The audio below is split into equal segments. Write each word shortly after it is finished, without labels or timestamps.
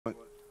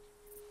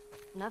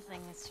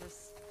Nothing, it's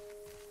just...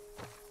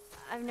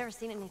 I've never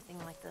seen anything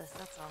like this,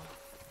 that's all.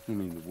 You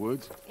mean the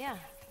woods? Yeah.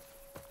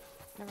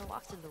 Never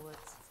walked through the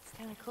woods. It's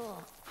kinda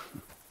cool.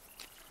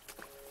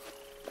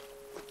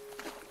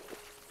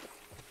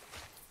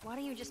 Why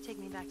don't you just take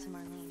me back to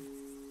Marlene?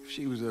 If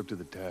she was up to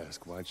the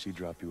task, why'd she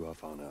drop you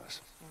off on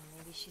us? Well,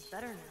 maybe she's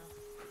better now.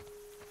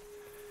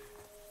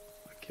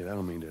 Kid, I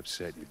don't mean to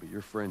upset you, but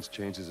your friend's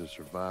chances of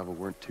survival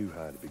weren't too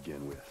high to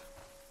begin with.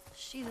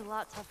 She's a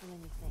lot tougher than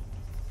you think.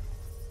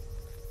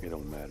 It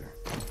don't matter.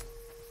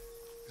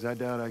 Because I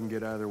doubt I can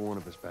get either one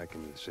of us back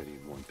into the city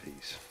in one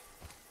piece.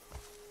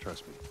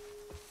 Trust me.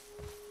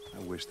 I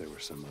wish there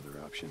was some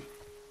other option.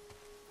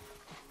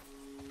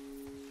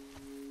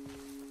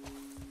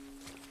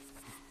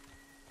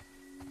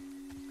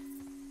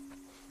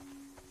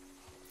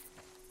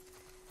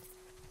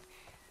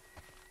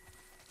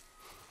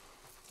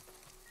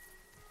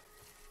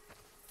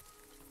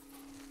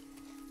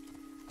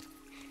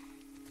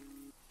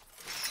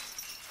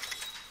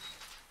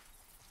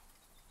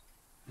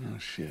 Oh,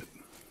 shit.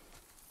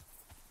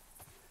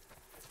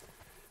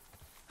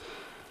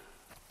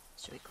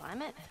 Should we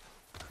climb it?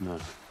 No.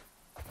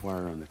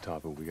 Wire on the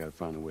top, but we gotta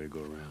find a way to go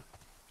around.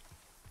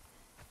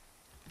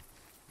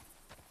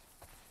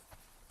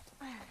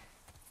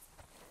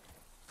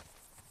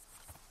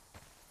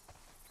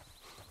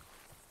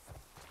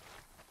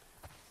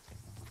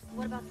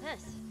 What about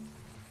this?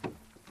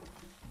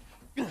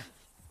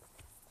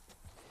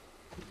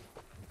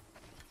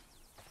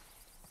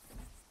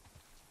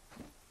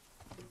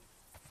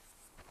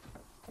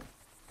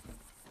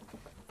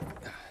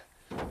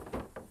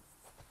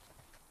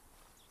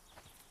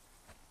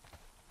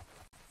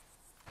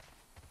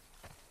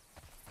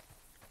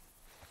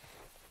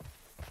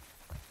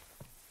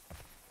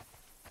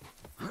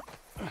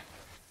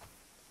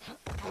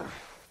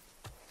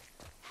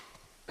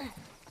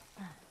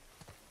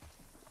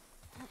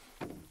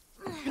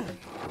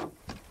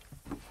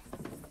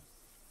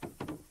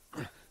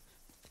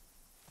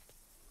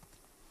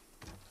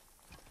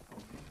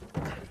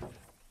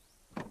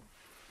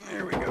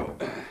 There we go.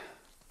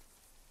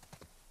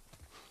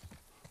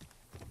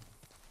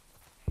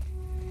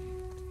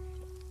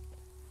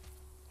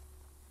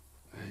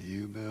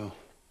 You, Bill?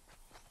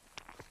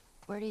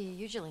 Where do you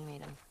usually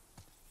meet him?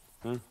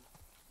 Huh?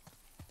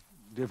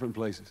 Different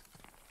places.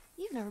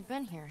 You've never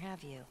been here,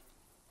 have you?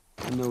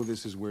 I know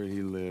this is where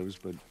he lives,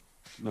 but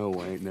no,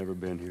 I ain't never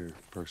been here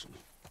personally.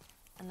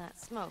 And that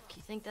smoke,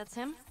 you think that's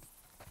him?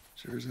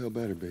 Sure as hell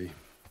better be.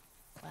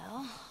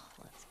 Well,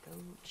 let's go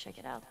check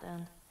it out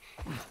then.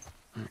 All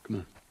right, come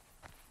on.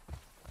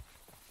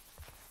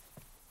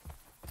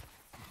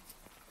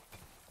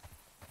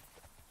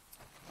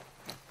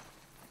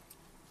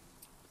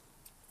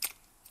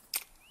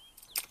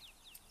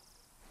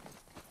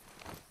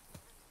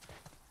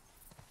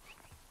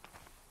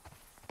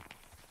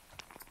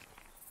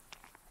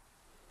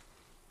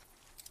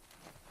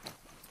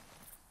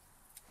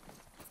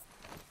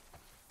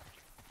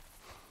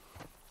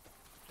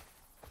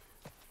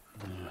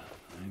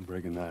 I ain't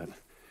breaking that.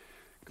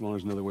 Come on,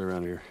 there's another way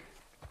around here.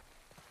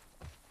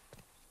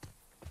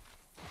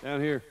 Down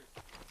here.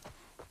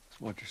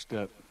 Just watch your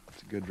step.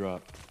 It's a good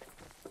drop.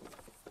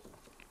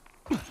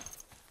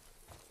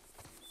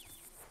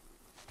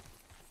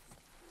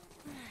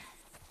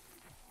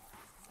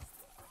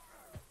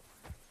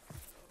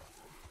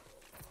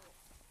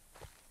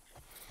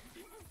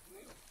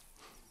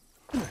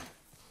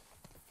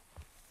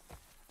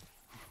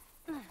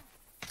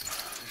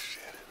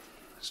 Shit.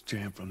 It's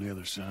jammed from the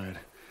other side.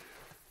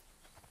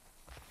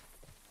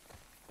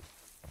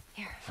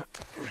 Here,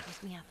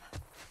 boost me up.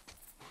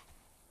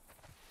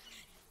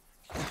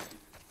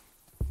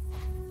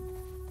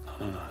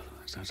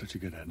 That's not such a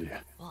good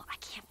idea. Well, I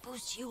can't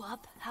boost you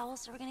up. How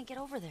else are we gonna get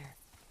over there?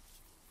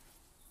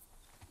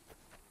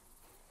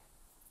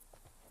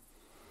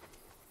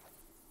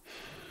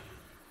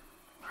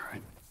 All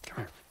right, come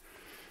here.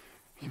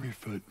 Give me your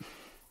foot.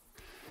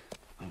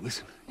 Now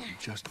listen, you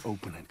just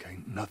open it, okay?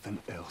 Nothing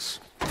else.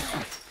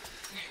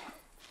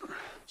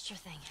 Sure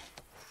thing.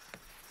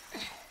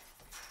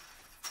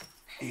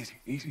 Easy,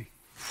 easy.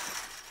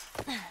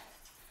 Okay.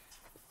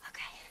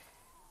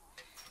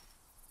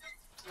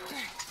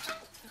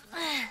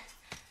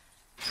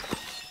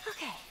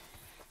 Okay.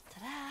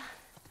 Ta-da.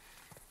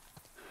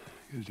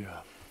 Good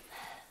job.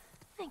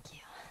 Thank you.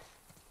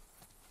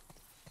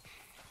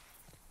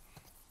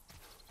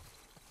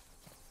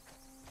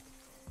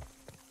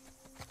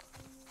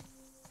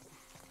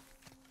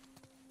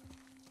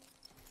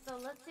 So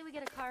let's say we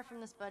get a car from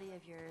this buddy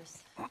of yours.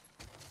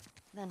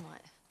 Then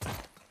what?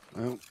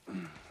 Well,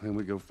 then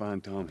we go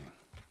find Tommy.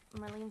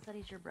 Marlene said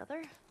he's your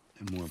brother?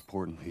 And more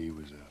importantly, he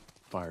was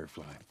a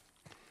firefly.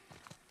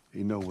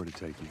 He know where to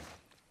take you.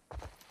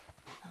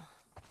 Oh,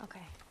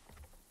 okay.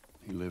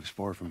 He lives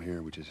far from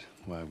here, which is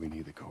why we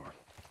need the car.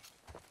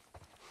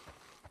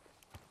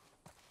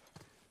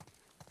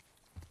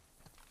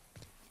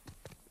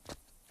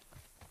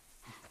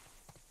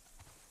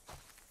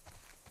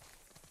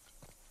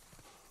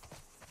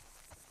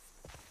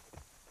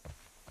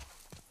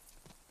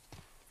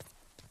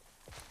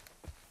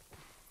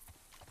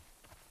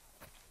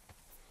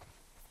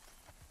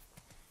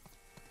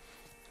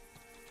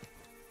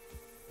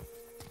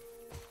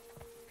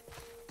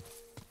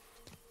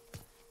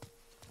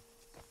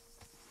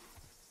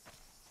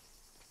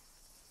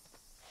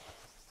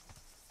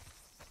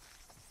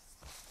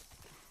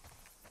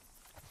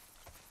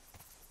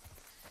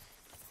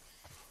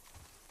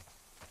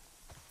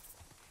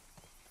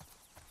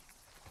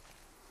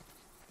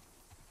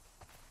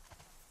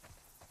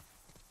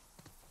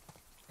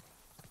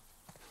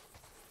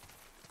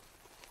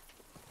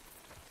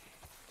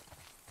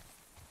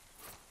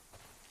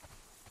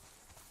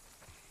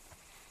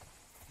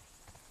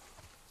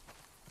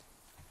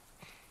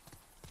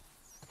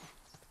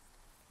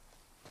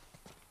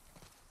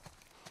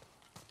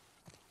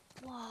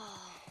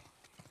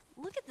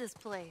 Look at this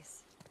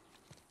place.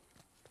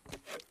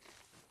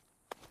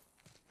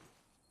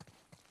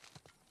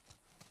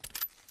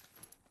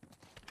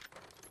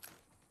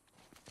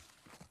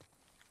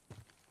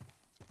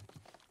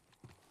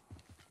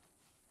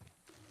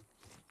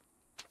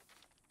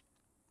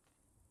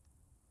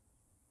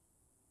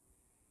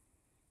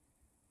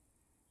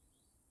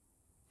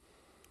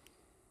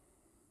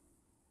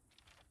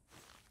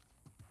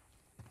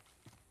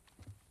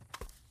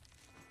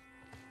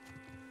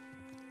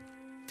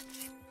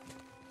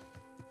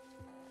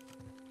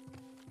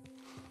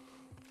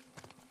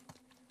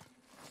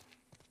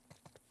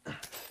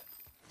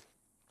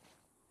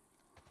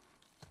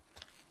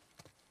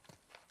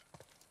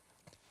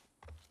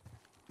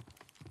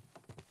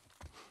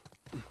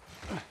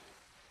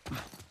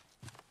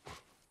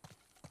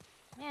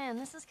 Man,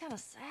 this is kind of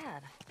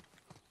sad.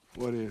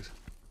 What is?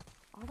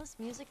 All this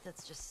music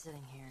that's just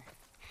sitting here.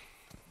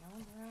 No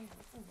one's around to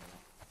listen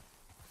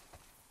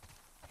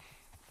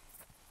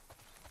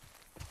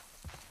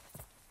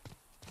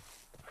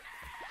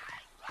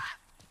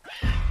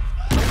to it.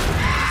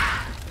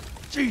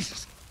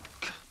 Jesus!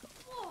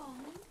 Whoa,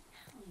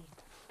 Nelly.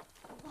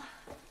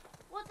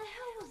 What the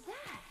hell was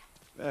that?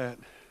 That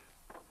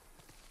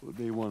would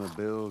be one of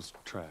Bill's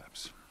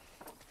traps.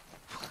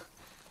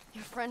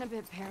 Your friend a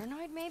bit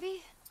paranoid,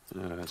 maybe?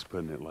 That's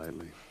putting it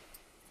lightly.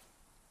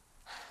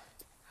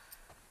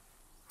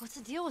 What's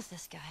the deal with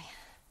this guy?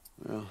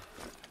 Well,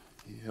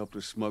 he helped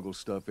us smuggle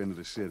stuff into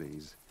the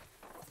cities.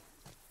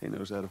 He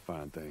knows how to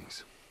find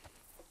things.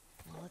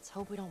 Well, let's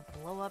hope we don't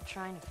blow up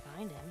trying to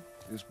find him.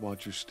 Just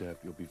watch your step,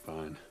 you'll be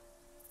fine.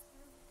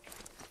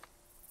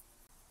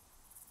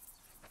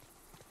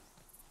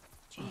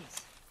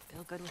 Jeez,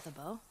 Bill good with a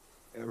bow?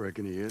 I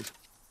reckon he is.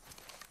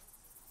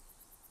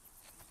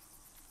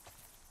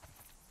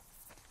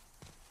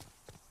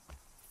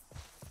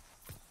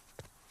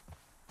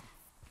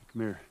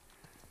 Come here.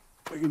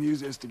 We can use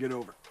this to get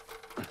over.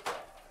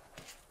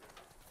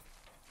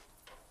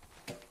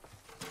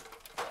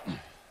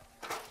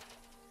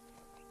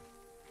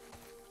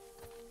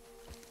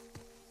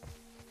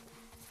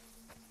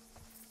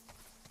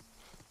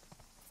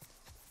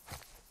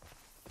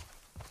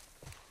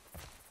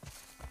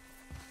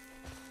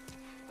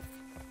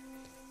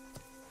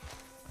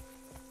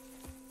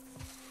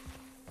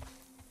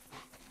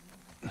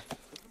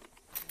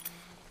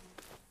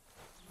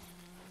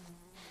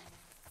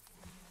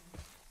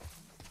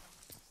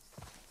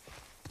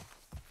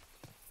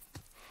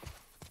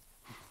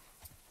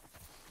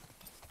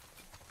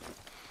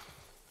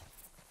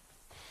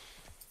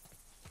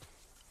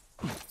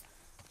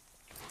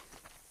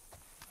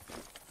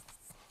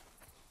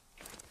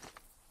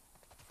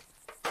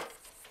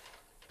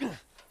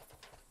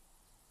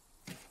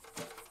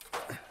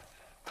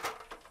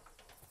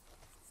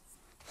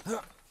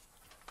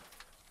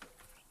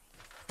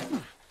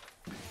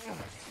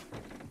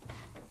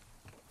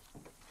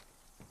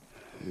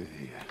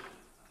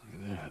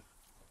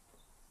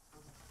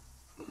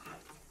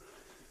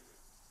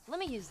 Let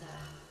me use that.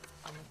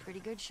 I'm a pretty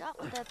good shot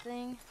with that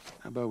thing.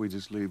 How about we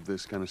just leave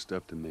this kind of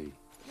stuff to me?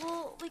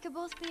 Well, we could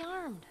both be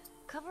armed.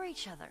 Cover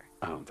each other.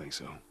 I don't think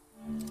so.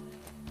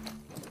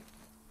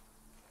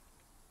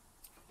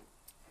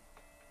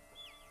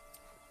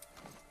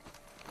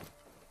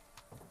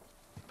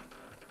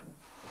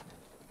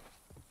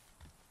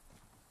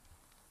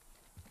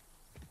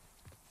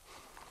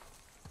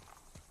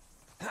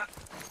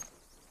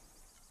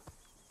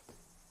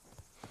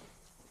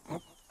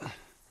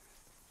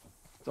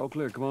 It's all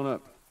clear. Come on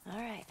up. All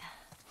right.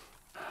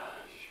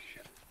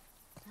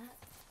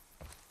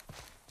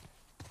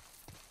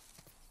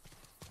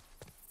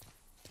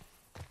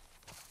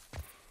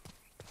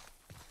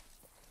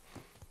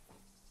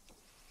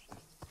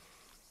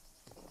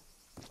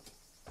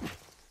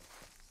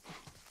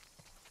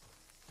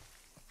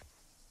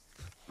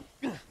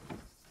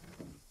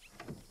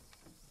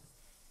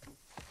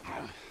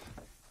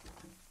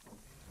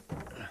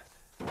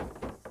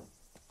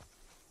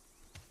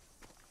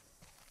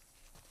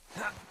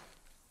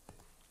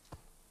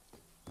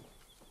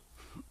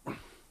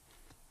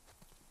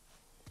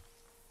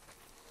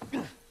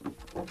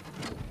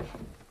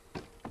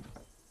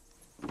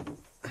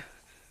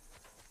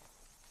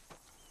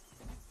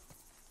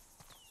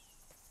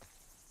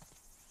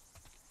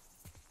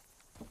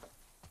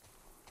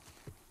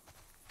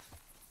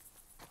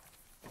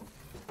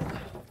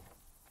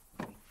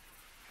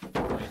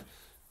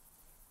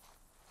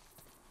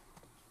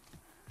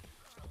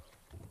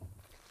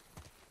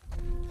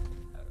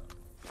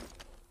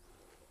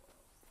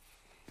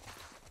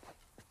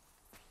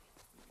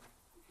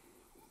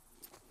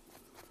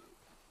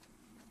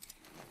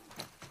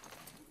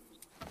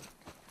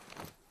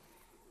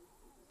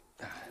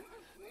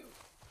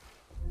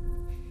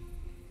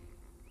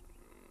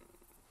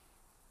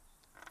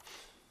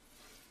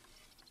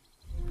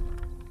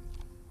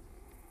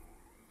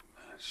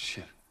 Shit.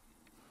 Shit.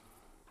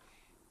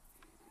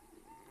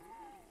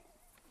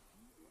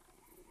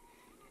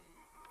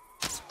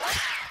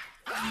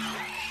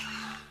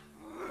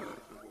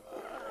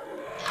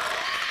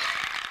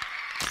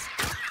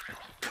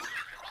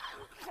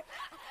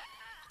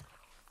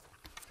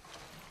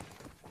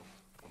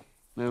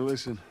 Now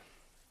listen.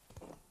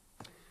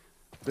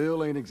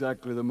 Bill ain't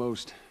exactly the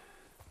most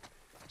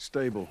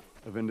stable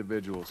of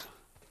individuals.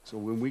 So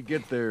when we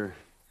get there,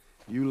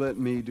 you let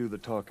me do the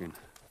talking.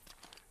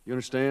 You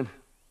understand?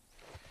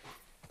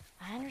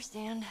 I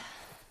understand.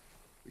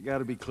 We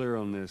gotta be clear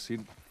on this. He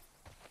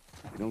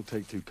don't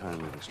take too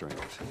kindly to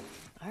strangers.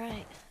 All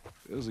right.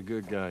 Bill's a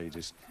good guy. He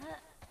just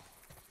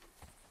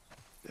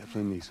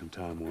definitely needs some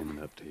time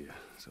warming up to you.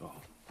 So.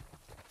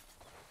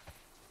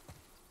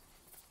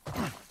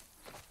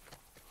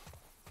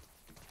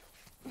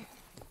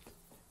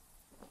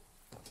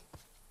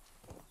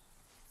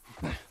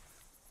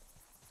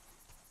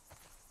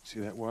 See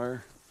that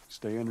wire?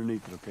 Stay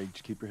underneath it, okay?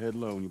 Just keep your head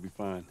low and you'll be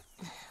fine.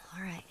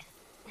 All right.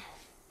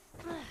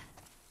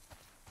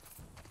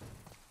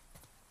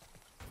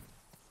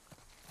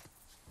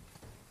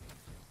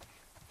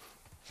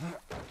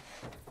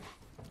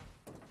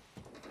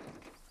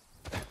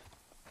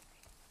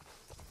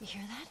 You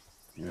hear that?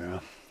 Yeah.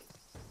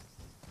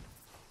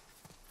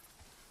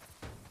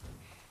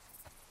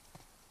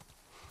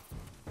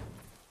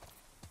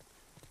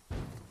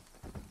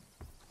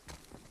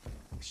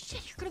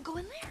 Shit, you're gonna go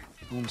in there.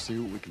 I want to see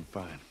what we can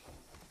find.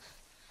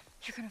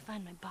 You're gonna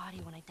find my body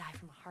when I die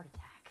from a heart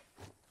attack.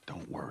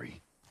 Don't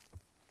worry.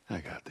 I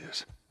got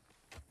this.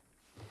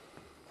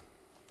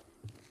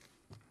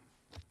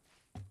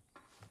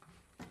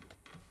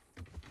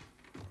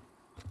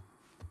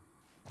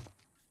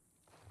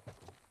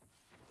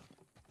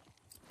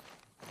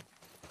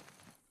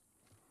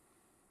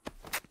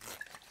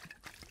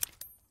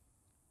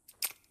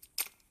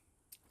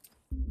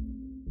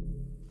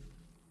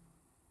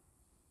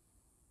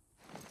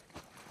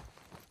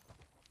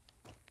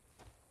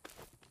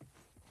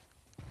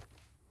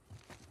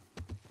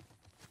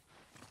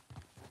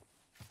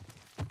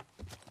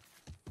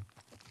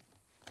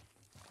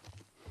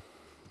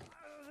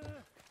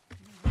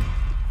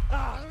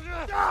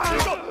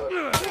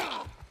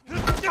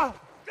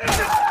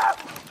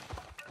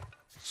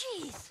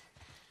 Jeez!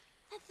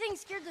 That thing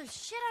scared the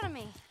shit out of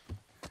me.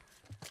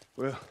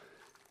 Well,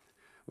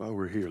 while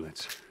we're here,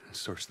 let's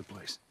search the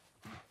place.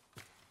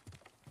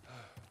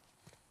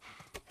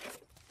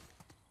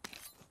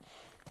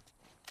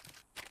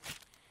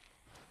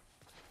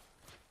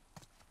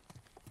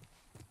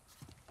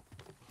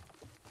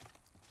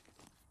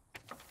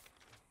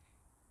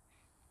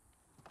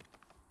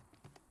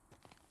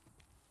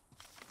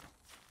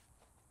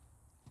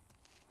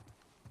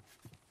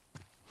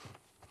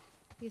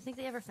 You think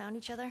they ever found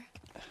each other?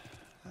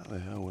 How the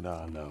hell would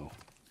I know?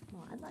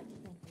 Well, I'd like to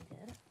think they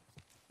did.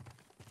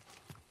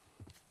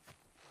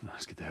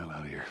 Let's get the hell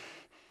out of here.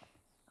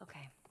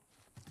 Okay.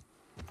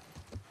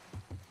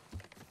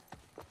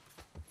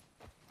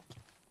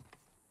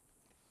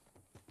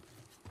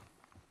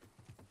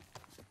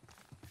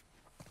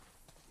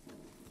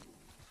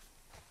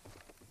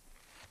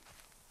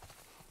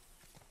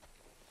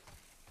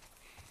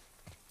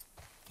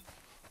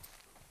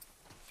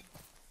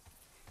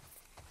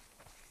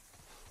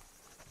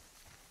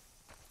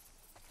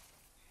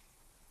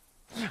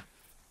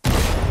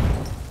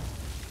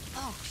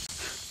 Oh,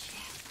 shit.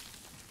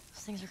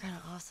 Those things are kind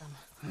of awesome.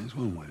 There's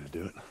one way to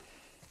do it.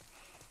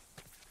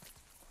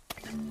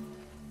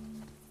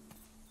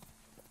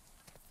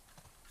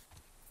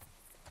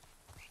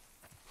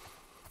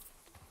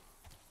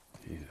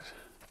 Jesus.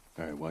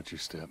 All right, watch your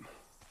step.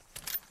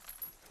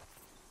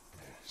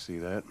 See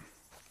that?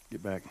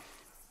 Get back.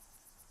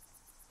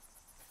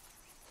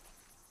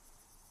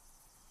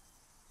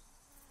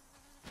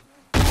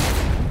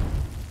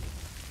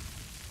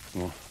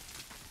 Come on.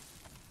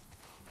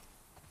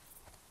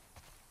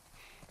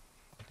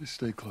 Just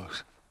stay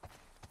close.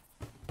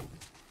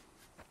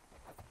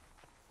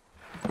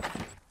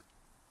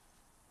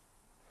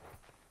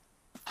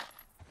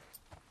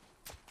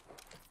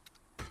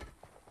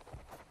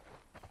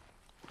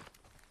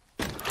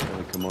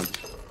 Ellie, come on.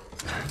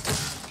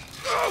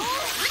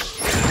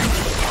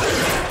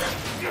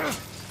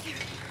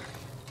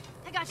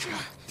 I got you.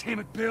 Damn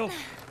it, Bill!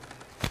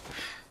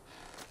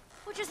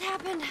 What just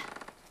happened?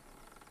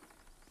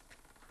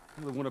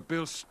 Another one of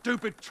Bill's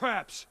stupid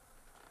traps.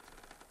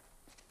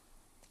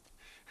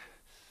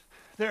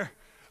 There,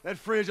 that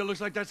fridge, it looks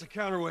like that's a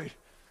counterweight.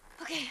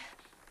 Okay.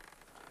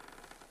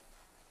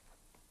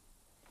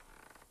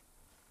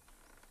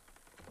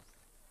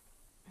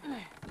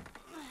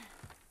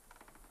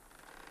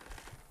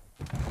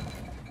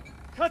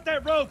 Cut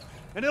that rope,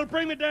 and it'll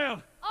bring me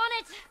down. On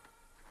it!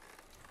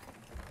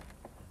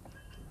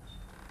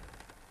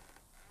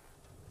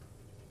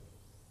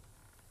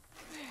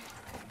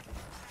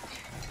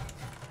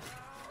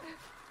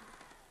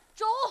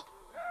 Joel!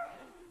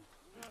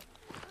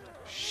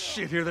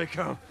 Shit, here they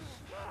come.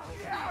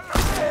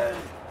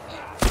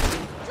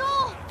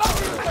 Joel!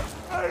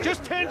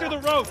 Just tend to the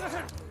rope.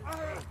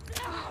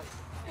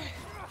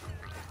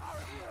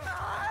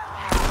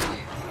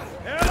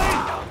 Ellie,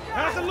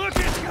 how's it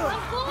looking?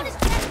 I'm going as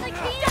fast as I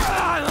can!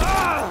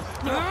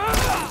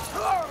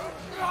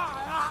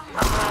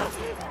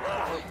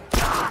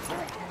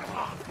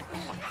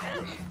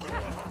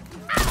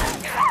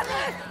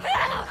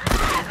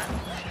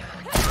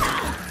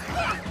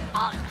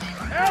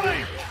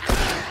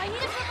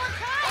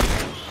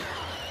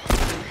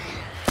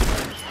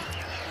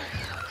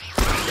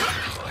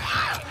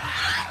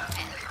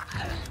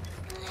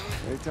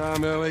 Hey,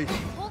 Tom, Ellie.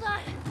 Hold on.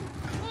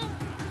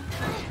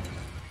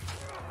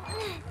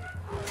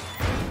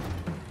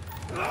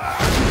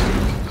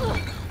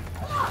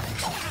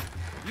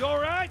 You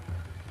all right?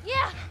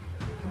 Yeah.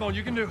 Come on,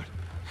 you can do it.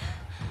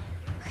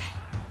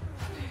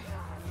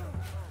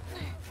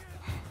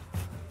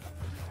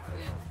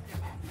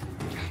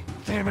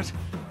 Damn it.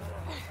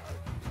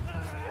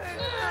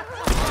 Come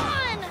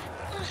on.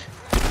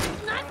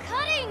 It's not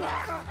cutting.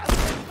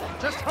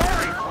 Just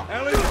hurry!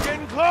 Ellie, we're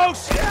getting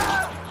close!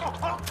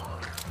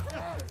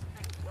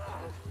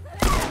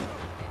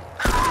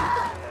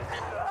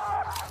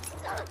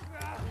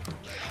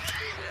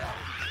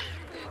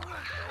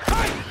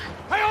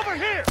 Hey, over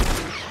here!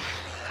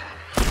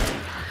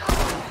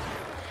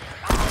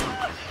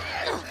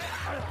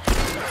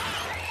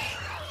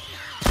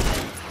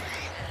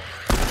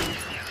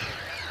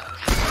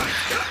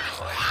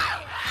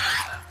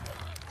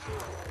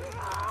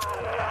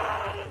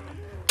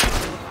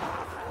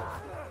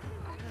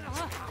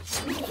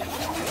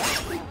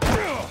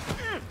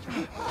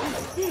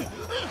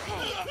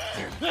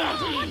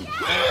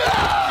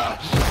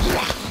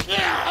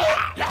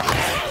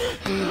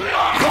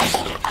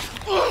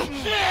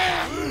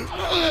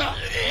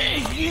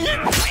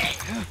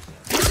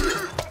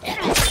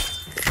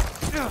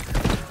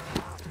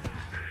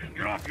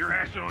 Get off your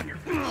ass on your...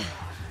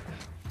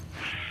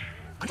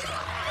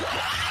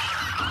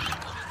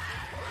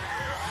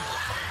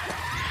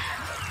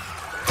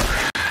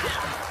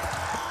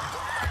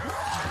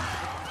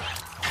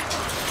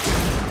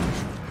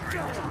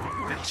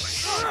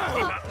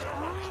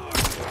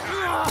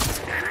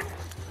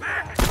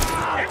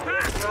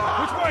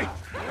 Which way?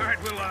 All right,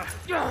 we'll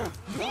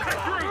cut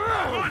through.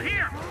 Come on,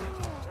 here.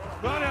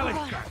 Run, Ellie.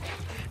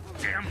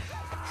 Damn.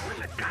 Where's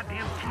that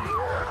goddamn key?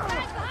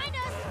 Right behind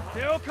us.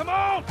 Bill, come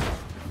on!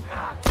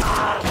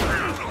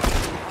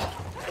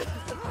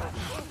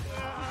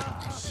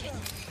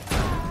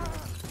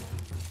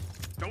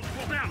 Don't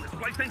slow down. This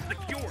place ain't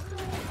secure.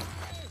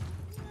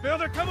 Bill,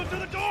 they're coming through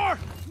the door!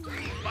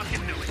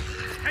 Fucking knew it.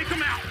 Take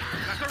them out.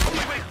 That's our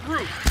only way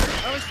through.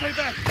 Ellie, stay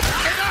back!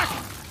 Stay back!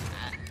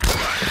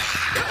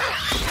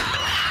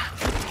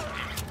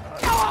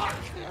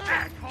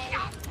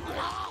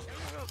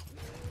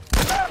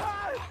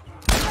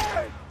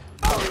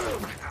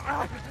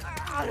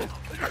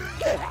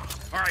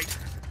 All right.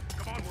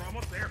 Come on, we're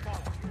almost there. Follow.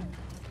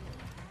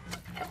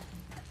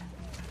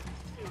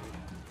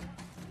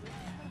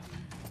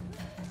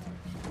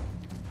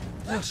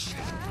 Oh, shit.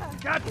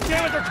 God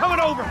damn it, they're coming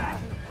over!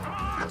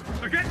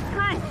 They're getting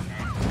through.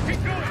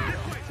 Keep going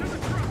this way to the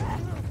truck.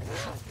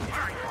 All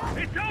right.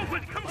 It's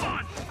open. Come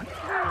on.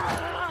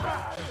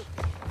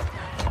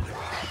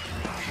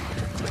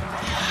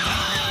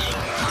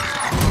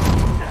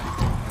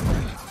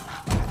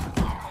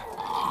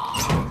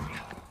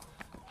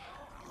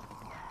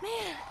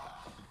 Man,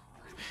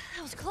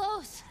 that was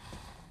close.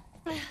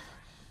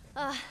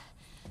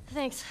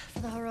 Thanks for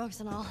the heroics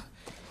and all.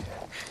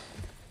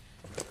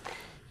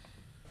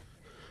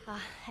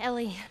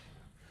 Ellie.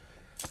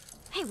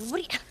 Hey, what are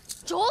you...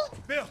 Joel?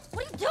 Bill!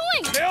 What are you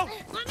doing? Bill!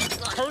 Let me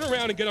go. Turn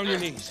around and get on your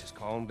knees. Just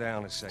calm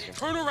down a second.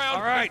 Turn around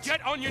All right. and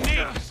get on your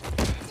knees.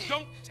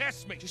 Don't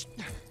test me. Just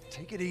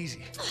Take it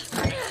easy.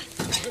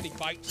 any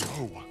bites?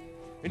 Oh.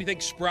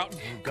 Anything sprouting?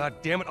 Oh, God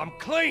damn it, I'm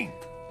clean!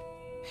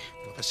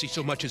 If I see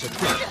so much as a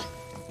twitch.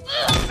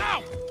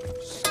 Ow!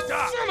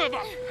 Stop! Son of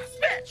a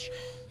bitch!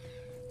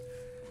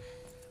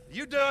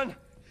 You done?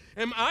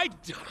 Am I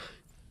done?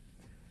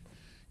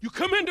 You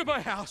come into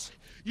my house,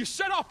 you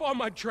set off all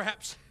my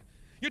traps,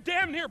 you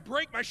damn near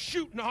break my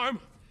shooting arm.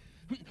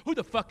 Who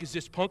the fuck is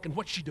this punk and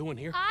what's she doing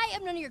here? I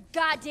am none of your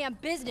goddamn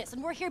business,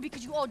 and we're here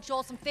because you owe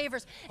Joel some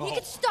favors. And you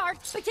can start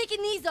by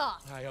taking these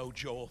off. I owe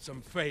Joel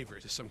some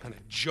favors. Is some kind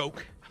of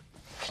joke?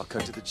 I'll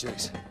cut to the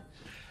chase.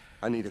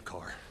 I need a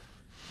car.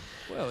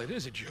 Well, it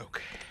is a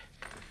joke.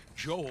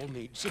 Joel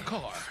needs a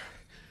car.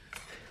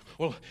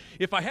 Well,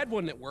 if I had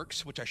one that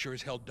works, which I sure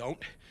as hell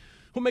don't,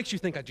 what makes you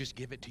think I'd just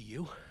give it to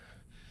you?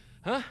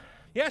 Huh?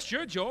 Yeah,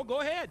 sure, Joel, go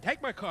ahead.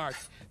 Take my car.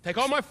 Take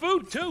all my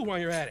food, too, while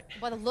you're at it.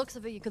 By the looks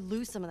of it, you could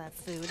lose some of that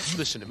food.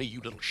 Listen to me,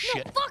 you little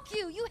shit. No, fuck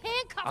you! You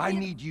handcuffed me. I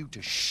need you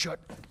to shut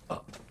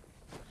up.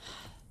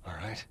 All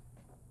right?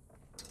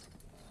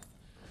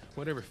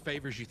 Whatever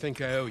favors you think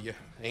I owe you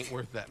ain't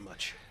worth that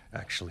much.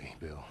 Actually,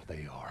 Bill,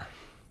 they are.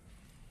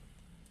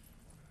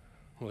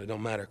 Well, it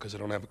don't matter, because I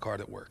don't have a car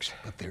that works.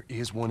 But there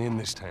is one in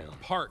this town.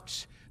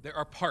 Parts. There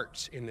are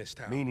parts in this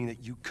town. Meaning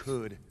that you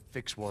could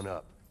fix one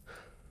up.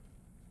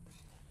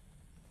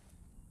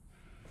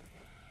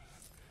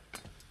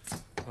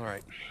 All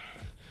right.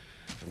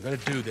 If I'm gonna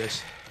do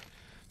this,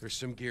 there's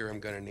some gear I'm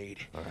gonna need.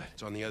 All right.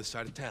 It's on the other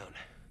side of town.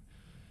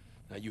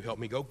 Now you help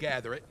me go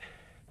gather it,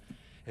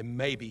 and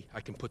maybe I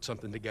can put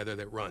something together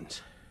that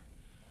runs.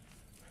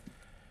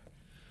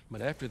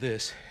 But after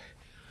this,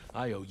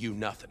 I owe you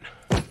nothing.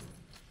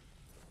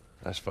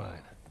 That's fine.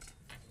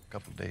 A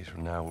couple days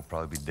from now, we'll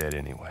probably be dead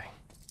anyway.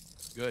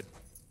 Good.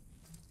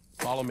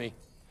 Follow me.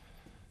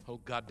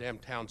 Whole goddamn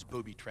town's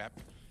booby-trapped.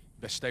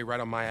 Best stay right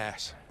on my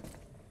ass.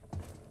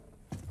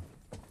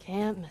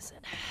 Can't miss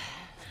it.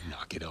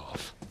 Knock it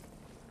off.